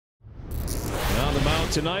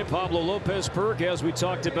tonight, Pablo Lopez Perk, as we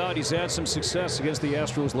talked about, he's had some success against the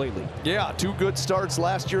Astros lately. Yeah, 2 good starts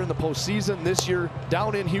last year in the postseason. This year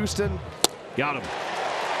down in Houston. Got him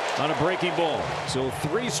on a breaking ball. So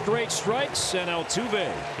 3 straight strikes, and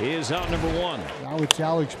Altuve is out number 1. Now it's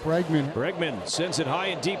Alex Bregman. Bregman sends it high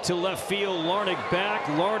and deep to left field. Larnach back.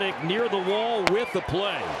 Larnach near the wall with the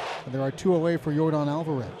play. And there are 2 away for Yordan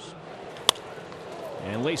Alvarez.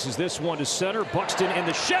 And laces this one to center. Buxton in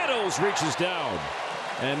the shadows reaches down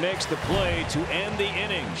and makes the play to end the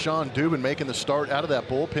inning. Sean Dubin making the start out of that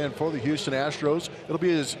bullpen for the Houston Astros. It'll be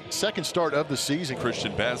his 2nd start of the season.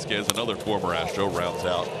 Christian Vasquez, another former Astro, rounds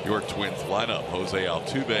out your Twins lineup. Jose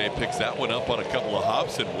Altuve picks that one up on a couple of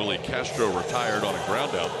hops, and Willie Castro retired on a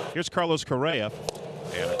ground out. Here's Carlos Correa.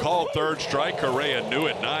 And a called 3rd strike. Correa knew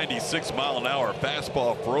it. 96-mile-an-hour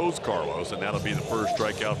fastball froze Carlos, and that'll be the first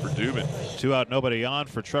strikeout for Dubin. 2 out, nobody on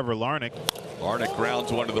for Trevor Larnach. Larnach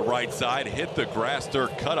grounds one to the right side, hit the grass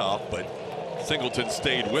dirt cutoff, but Singleton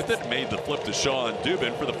stayed with it, made the flip to Sean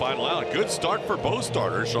Dubin for the final out. Good start for both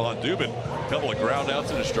starters. Sean Dubin, a couple of ground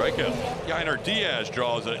outs and a strikeout. Yainer Diaz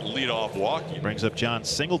draws a leadoff walk. Brings up John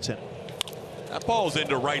Singleton. That ball's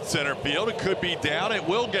into right center field. It could be down. It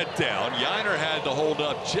will get down. Yainer had to hold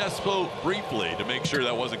up just briefly to make sure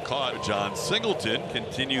that wasn't caught. John Singleton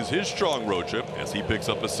continues his strong road trip as he picks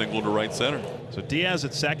up a single to right center. So Diaz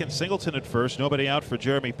at 2nd, Singleton at 1st. Nobody out for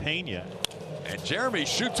Jeremy Pena. And Jeremy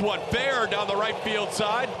shoots one fair down the right field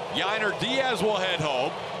side. Yainer Diaz will head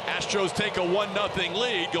home. Astros take a 1-0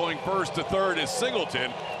 lead. Going 1st to 3rd is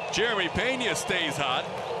Singleton. Jeremy Pena stays hot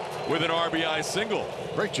with an RBI single.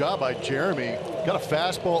 Great job by Jeremy. Got a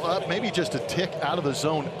fastball up, maybe just a tick out of the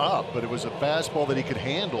zone up, but it was a fastball that he could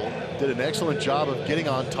handle. Did an excellent job of getting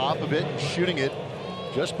on top of it and shooting it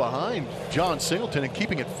just behind John Singleton and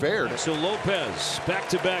keeping it fair. So Lopez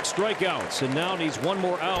back-to-back strikeouts, and now needs 1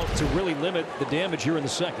 more out to really limit the damage here in the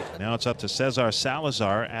 2nd. Now it's up to Cesar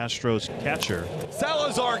Salazar, Astros catcher.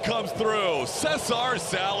 Salazar comes through. Cesar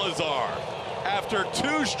Salazar, after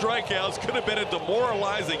 2 strikeouts, could have been a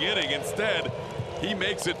demoralizing inning. Instead, he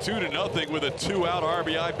makes it 2-0 with a 2-out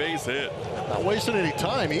RBI base hit. Not wasting any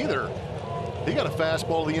time either. He got a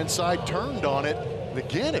fastball to the inside, turned on it. And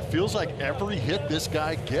again, it feels like every hit this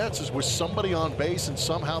guy gets is with somebody on base, and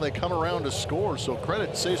somehow they come around to score. So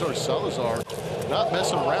credit Cesar Salazar, not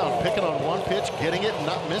messing around, picking on one pitch, getting it, and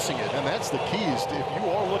not missing it. And that's the keys. If you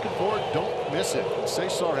are looking for it, don't miss it.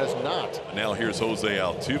 Cesar has not. Now here's Jose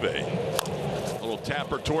Altuve. A little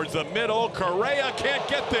tapper towards the middle. Correa can't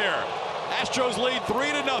get there. Astros lead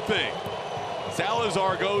 3-0.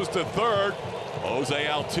 Salazar goes to 3rd. Jose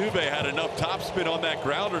Altuve had enough topspin on that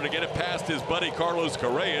grounder to get it past his buddy Carlos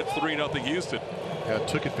Correa. It's 3-0 Houston. Yeah,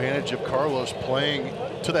 took advantage of Carlos playing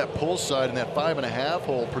to that pull side in that 5.5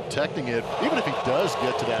 hole, protecting it. Even if he does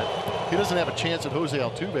get to that, he doesn't have a chance at Jose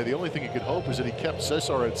Altuve. The only thing he could hope is that he kept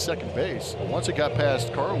Cesar at 2nd base. But once it got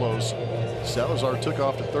past Carlos, Salazar took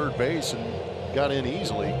off to 3rd base and got in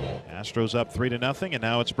easily. Astros up 3-0, and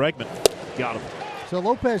now it's Bregman. Got him. So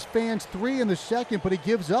Lopez fans 3 in the 2nd, but he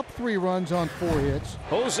gives up 3 runs on 4 hits.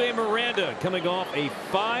 Jose Miranda coming off a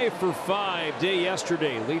 5-for-5 day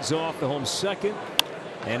yesterday. Leads off the home 2nd,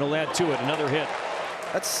 and he'll add to it another hit.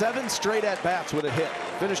 That's 7 straight at-bats with a hit.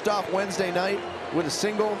 Finished off Wednesday night with a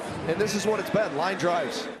single, and this is what it's been, line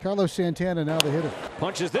drives. Carlos Santana now the hitter.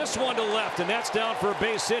 Punches this one to left, and that's down for a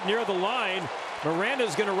base hit near the line.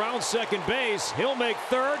 Miranda's going to round 2nd base. He'll make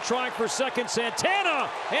 3rd, trying for 2nd. Santana,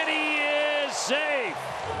 and he is safe.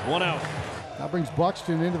 1 out. Now brings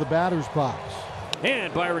Buxton into the batter's box.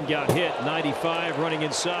 And Byron got hit, 95 running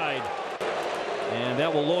inside. And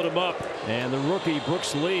that will load him up. And the rookie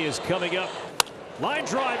Brooks Lee is coming up. Line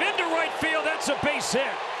drive into right field. That's a base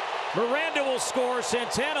hit. Miranda will score.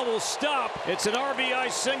 Santana will stop. It's an RBI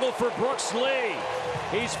single for Brooks Lee.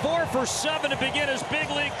 He's 4 for 7 to begin his big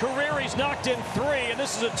league career. He's knocked in 3, and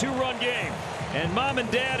this is a 2-run game. And Mom and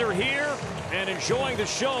Dad are here and enjoying the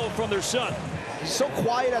show from their son. He's so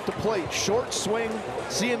quiet at the plate. Short swing,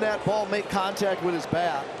 seeing that ball make contact with his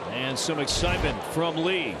bat. And some excitement from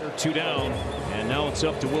Lee. They're 2 down, and now it's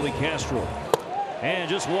up to Willie Castro. And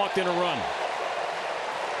just walked in a run.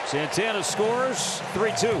 Santana scores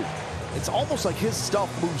 3-2. It's almost like his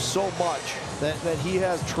stuff moves so much that he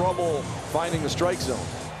has trouble finding the strike zone.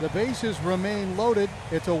 The bases remain loaded.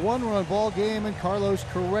 It's a 1-run ball game, and Carlos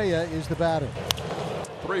Correa is the batter.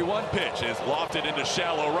 3-1 pitch is lofted into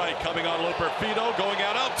shallow right, coming on Loperfido, going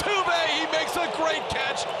out Altuve. He makes a great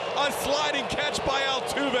catch, a sliding catch by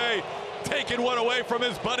Altuve, taking one away from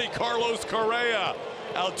his buddy Carlos Correa.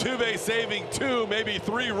 Altuve saving 2, maybe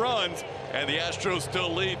 3 runs, and the Astros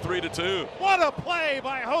still lead 3-2. What a play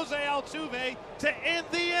by Jose Altuve to end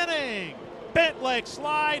the inning. bent leg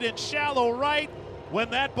slide in shallow right when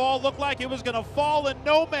that ball looked like it was going to fall in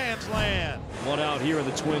no man's land. One out here in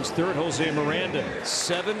the Twins' third. Jose Miranda,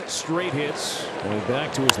 7 straight hits. Going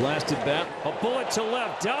back to his last at bat. A bullet to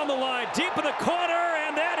left, down the line, deep in the corner,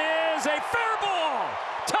 and that is a fair ball.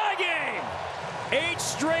 Tie game. 8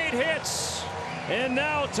 straight hits, and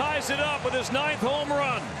now ties it up with his 9th home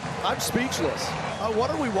run. I'm speechless. What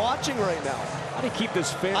are we watching right now? How do you keep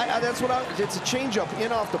this fair? That's what it's a changeup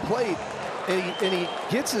in off the plate, and he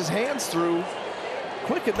gets his hands through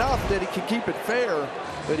quick enough that he can keep it fair,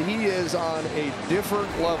 but he is on a different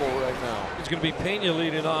level right now. It's going to be Pena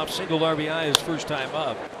leading off, single RBI his first time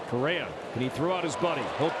up. Correa, can he throw out his buddy?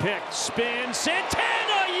 He'll pick, spin,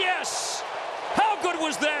 Santana, yes! How good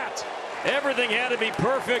was that? Everything had to be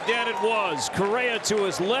perfect, and it was. Correa to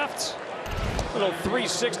his left, little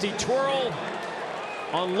 360 twirl,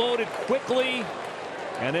 unloaded quickly,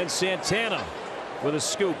 and then Santana with a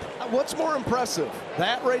scoop. What's more impressive,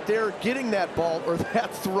 that right there, getting that ball, or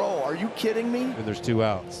that throw? Are you kidding me? And there's 2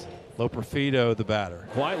 outs. Loperfido, the batter.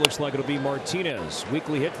 Quiet looks like it'll be Martinez.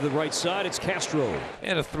 Weakly hit to the right side. It's Castro.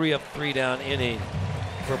 And a 3-up, 3-down inning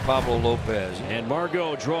for Pablo Lopez. And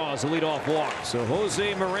Margot draws a leadoff walk. So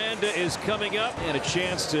Jose Miranda is coming up, and a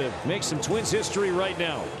chance to make some Twins history right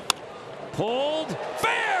now. Pulled,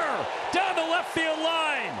 fair, down the left field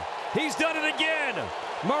line. He's done it again.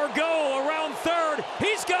 Margot around third.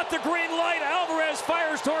 He's got the green light. Alvarez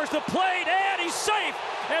fires towards the plate, and he's safe.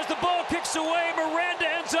 As the ball kicks away, Miranda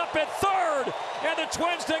ends up at third, and the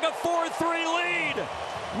Twins take a 4-3 lead.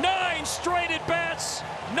 9 straight at bats,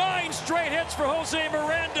 9 straight hits for Jose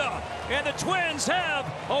Miranda, and the Twins have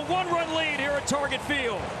a 1-run lead here at Target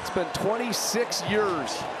Field. It's been 26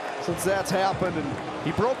 years since that's happened, and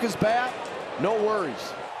he broke his bat. No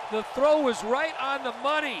worries. The throw was right on the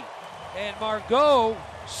money, and Margot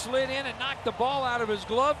slid in and knocked the ball out of his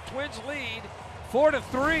glove. Twins lead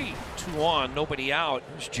 4-3. 2 on, nobody out.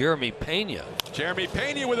 Here's Jeremy Pena. Jeremy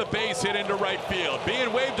Pena with a base hit into right field.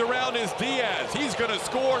 Being waved around is Diaz. He's going to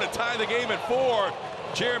score to tie the game at 4.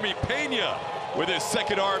 Jeremy Pena with his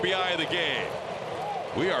 2nd RBI of the game.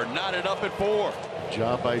 We are knotted up at 4.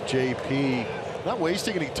 Job by JP. Not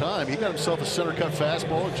wasting any time. He got himself a center cut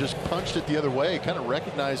fastball and just punched it the other way, kind of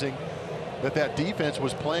recognizing that defense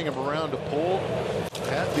was playing him around to pull.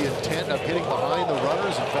 Had the intent of hitting behind the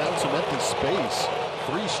runners and found some empty space.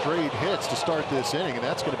 3 straight hits to start this inning, and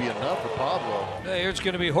that's going to be enough for Pablo. Here's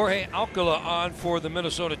going to be Jorge Alcala on for the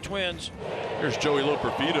Minnesota Twins. Here's Joey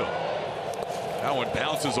Loperfido. That one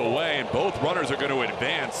bounces away, and both runners are going to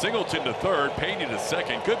advance. Singleton to third, Pena to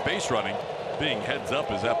second. Good base running. Being heads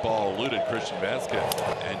up as that ball eluded Christian Vasquez.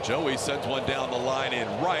 And Joey sends one down the line in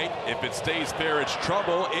right. If it stays fair, it's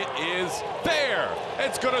trouble. It is fair.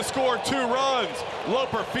 It's going to score 2 runs.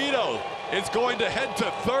 Loperfido is going to head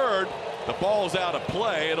to third. The ball's out of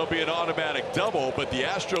play. It'll be an automatic double, but the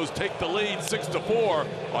Astros take the lead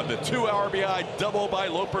 6-4 on the 2 RBI double by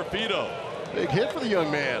Loperfido. Big hit for the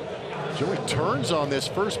young man. Joey turns on this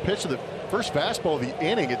first pitch of the first fastball of the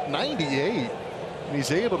inning at 98. And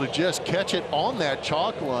he's able to just catch it on that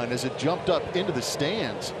chalk line as it jumped up into the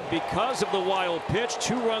stands. Because of the wild pitch,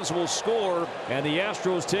 2 runs will score, and the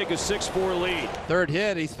Astros take a 6-4 lead. 3rd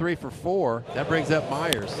hit, he's 3 for 4. That brings up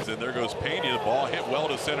Myers. And there goes Pena. The ball hit well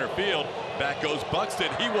to center field. Back goes Buxton.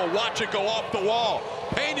 He will watch it go off the wall.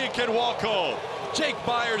 Pena can walk home. Jake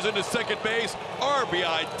Myers into second base.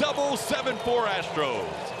 RBI double, 7-4 Astros.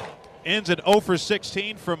 Ends at 0 for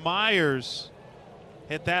 16 for Myers.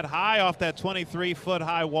 Hit that high off that 23-foot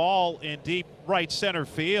high wall in deep right center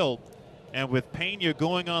field. And with Pena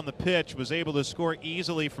going on the pitch, was able to score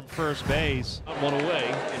easily from first base. One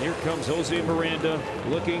away, and here comes Jose Miranda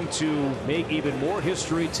looking to make even more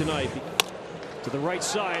history tonight. To the right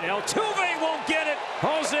side, Altuve won't get it.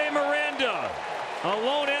 Jose Miranda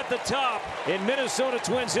alone at the top in Minnesota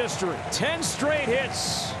Twins history. 10 straight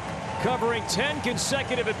hits, covering 10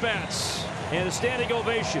 consecutive at-bats. And a standing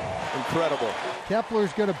ovation. Incredible.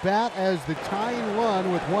 Kepler's going to bat as the tying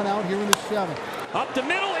run with 1 out here in the 7th. Up the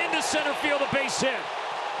middle into center field, a base hit.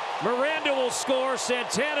 Miranda will score.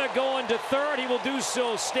 Santana going to third. He will do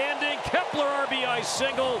so standing. Kepler RBI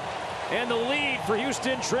single. And the lead for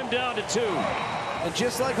Houston trimmed down to 2. And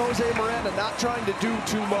just like Jose Miranda, not trying to do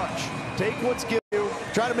too much. Take what's given you.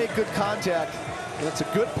 Try to make good contact. And it's a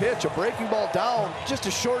good pitch, a breaking ball down, just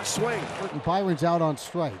a short swing. And Byron's out on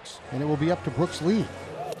strikes, and it will be up to Brooks Lee.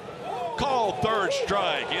 Call 3rd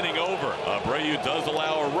strike, inning over. Abreu does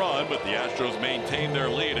allow a run, but the Astros maintain their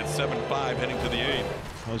lead at 7-5 heading to the 8th.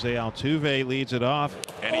 Jose Altuve leads it off.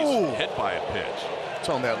 And he's hit by a pitch. It's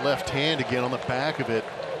on that left hand again on the back of it.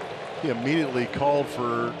 He immediately called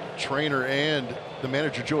for Trainer and the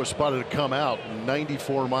manager Joe spotted it come out.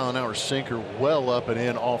 94-mile-an-hour sinker, well up and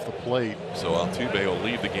in off the plate. So Altuve will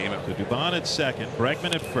lead the game. So Dubon at second,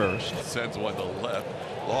 Bregman at first. Sends one to left.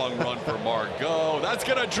 Long run for Margot. That's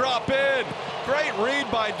going to drop in. Great read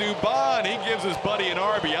by Dubon. He gives his buddy an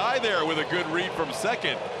RBI there with a good read from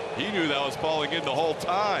second. He knew that was falling in the whole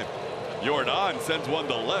time. Jordan sends one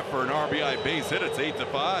to left for an RBI base hit. It's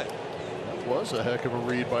 8-5. That was a heck of a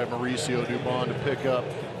read by Mauricio Dubon to pick up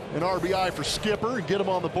an RBI for Skipper and get him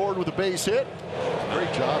on the board with a base hit.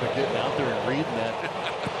 Great job of getting out there and reading that.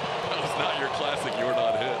 That was not your classic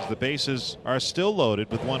Jordan hit. The bases are still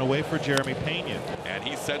loaded with one away for Jeremy Pena. And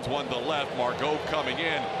he sends one to left. Margot coming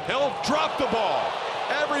in. He'll drop the ball.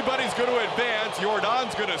 Everybody's going to advance.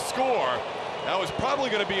 Jordan's going to score. That was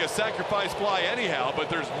probably going to be a sacrifice fly anyhow,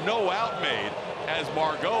 but there's no out made as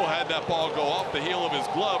Margot had that ball go off the heel of his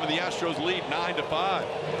glove, and the Astros lead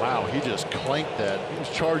 9-5. Wow, he just clanked that. He was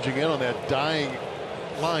charging in on that dying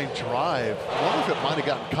line drive. I wonder if it might have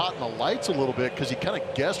gotten caught in the lights a little bit because he kind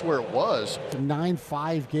of guessed where it was. It's a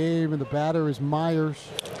 9-5 game, and the batter is Myers.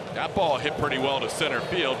 That ball hit pretty well to center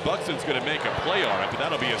field. Buxton's going to make a play on it, but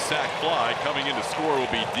that'll be a sac fly. Coming in to score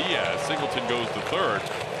will be Diaz. Singleton goes to third.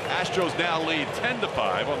 Astros now lead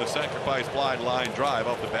 10-5 on the sacrifice fly line drive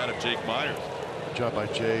off the bat of Jake Myers. Good job by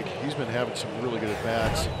Jake. He's been having some really good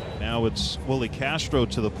at-bats. Now it's Willie Castro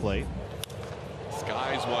to the plate.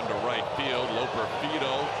 Skies one to right field.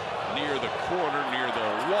 Loperfido near the corner, near the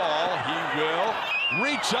wall. He will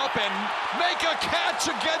reach up and make a catch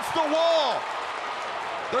against the wall.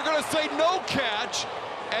 They're going to say no catch,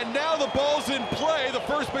 and now the ball's in play. The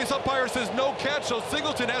first base umpire says no catch, so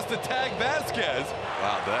Singleton has to tag Vasquez.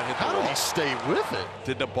 Wow, did that hit the wall? How did he stay with it?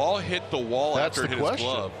 Did the ball hit the wall after it hit his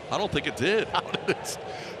glove? I don't think it did.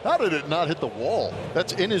 How did it not hit the wall?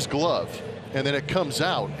 That's in his glove, and then it comes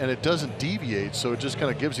out, and it doesn't deviate, so it just kind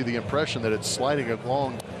of gives you the impression that it's sliding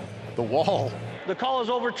along the wall. The call is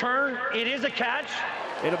overturned. It is a catch.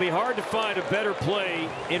 It'll be hard to find a better play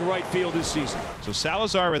in right field this season. So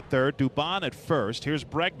Salazar at third, Dubon at first. Here's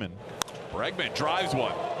Bregman. Bregman drives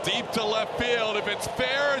one deep to left field. If it's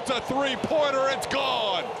fair, it's a three-pointer. It's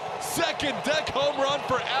gone. Second deck home run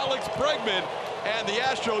for Alex Bregman. And the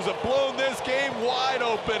Astros have blown this game wide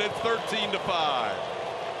open. It's 13-5.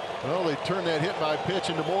 Well, they turned that hit by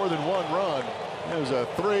pitch into more than one run. It was a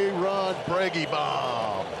three-run Breggy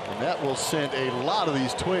bomb. And that will send a lot of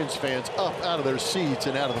these Twins fans up out of their seats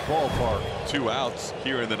and out of the ballpark. 2 outs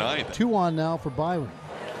here in the ninth. 2 on now for Byron.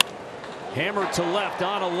 Hammered to left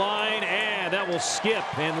on a line, and that will skip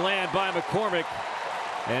and land by McCormick.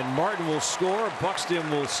 And Martin will score. Buxton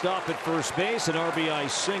will stop at first base, an RBI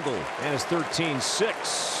single, and it's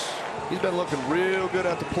 13-6. He's been looking real good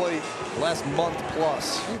at the plate last month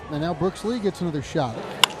plus. And now Brooks Lee gets another shot.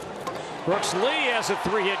 Brooks Lee has a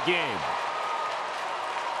 3-hit game.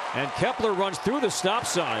 And Kepler runs through the stop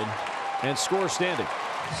sign and scores standing.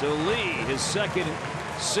 So Lee, his second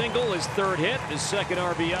single, his third hit, his second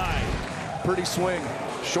RBI. Pretty swing,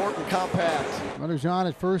 short and compact. Runners on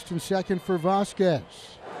at first and second for Vasquez.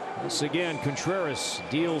 This again, Contreras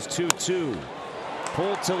deals 2-2.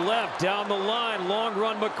 Pulled to left, down the line, long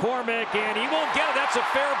run McCormick, and he won't get it. That's a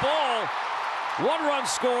fair ball. 1 run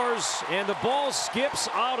scores, and the ball skips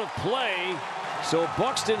out of play. So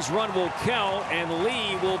Buxton's run will count, and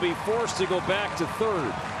Lee will be forced to go back to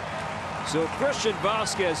third. So Christian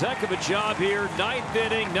Vasquez, heck of a job here. 9th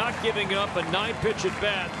inning, not giving up, a 9-pitch at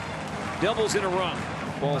bat. Doubles in a run.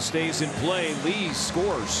 Ball stays in play. Lee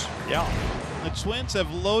scores. Yeah. The Twins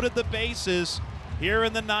have loaded the bases here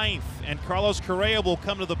in the 9th, and Carlos Correa will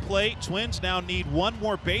come to the plate. Twins now need 1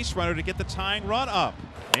 more base runner to get the tying run up.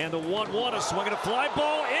 And the 1-1, a swing and a fly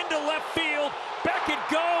ball into left field. Back it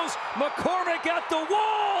goes. McCormick at the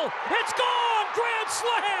wall. It's gone. Grand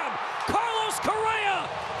slam. Carlos Correa.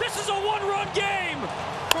 This is a 1-run game.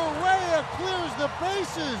 Correa clears the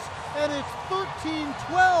bases, and it's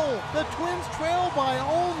 13-12. The Twins trail by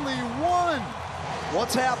only 1.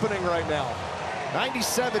 What's happening right now?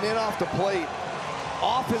 97 in off the plate,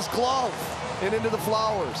 off his glove, and into the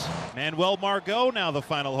flowers. Manuel Margot now the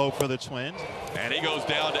final hope for the Twins. And he goes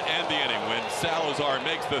down to end the inning. When Salazar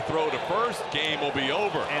makes the throw to first, game will be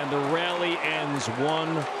over. And the rally ends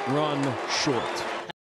 1 run short.